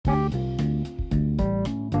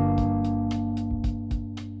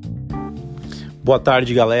Boa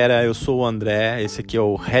tarde, galera. Eu sou o André. Esse aqui é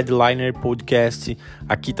o Headliner Podcast.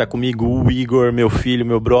 Aqui tá comigo o Igor, meu filho,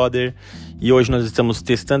 meu brother. E hoje nós estamos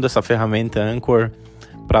testando essa ferramenta Anchor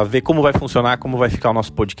para ver como vai funcionar, como vai ficar o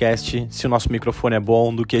nosso podcast, se o nosso microfone é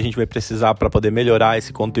bom, do que a gente vai precisar para poder melhorar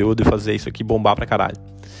esse conteúdo e fazer isso aqui bombar pra caralho.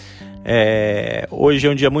 Hoje é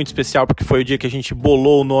um dia muito especial porque foi o dia que a gente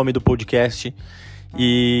bolou o nome do podcast.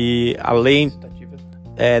 E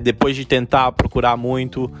depois de tentar procurar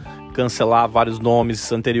muito, cancelar vários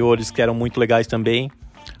nomes anteriores que eram muito legais também,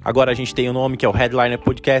 agora a gente tem o nome que é o Headliner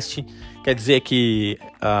Podcast. Quer dizer que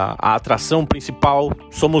a atração principal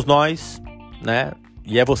somos nós, né?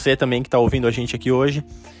 E é você também que está ouvindo a gente aqui hoje.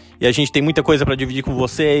 E a gente tem muita coisa para dividir com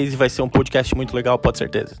vocês e vai ser um podcast muito legal, pode ter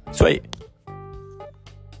certeza. Isso aí.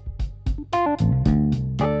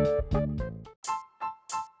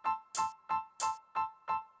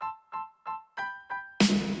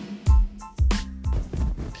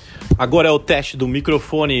 Agora é o teste do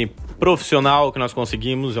microfone profissional que nós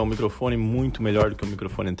conseguimos. É um microfone muito melhor do que o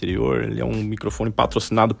microfone anterior. Ele é um microfone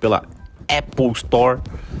patrocinado pela Apple Store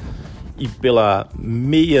e pela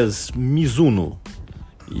Meias Mizuno.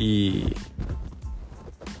 E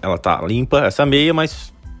ela tá limpa, essa meia,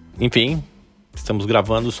 mas enfim, estamos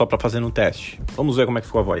gravando só para fazer um teste. Vamos ver como é que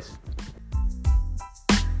ficou a voz.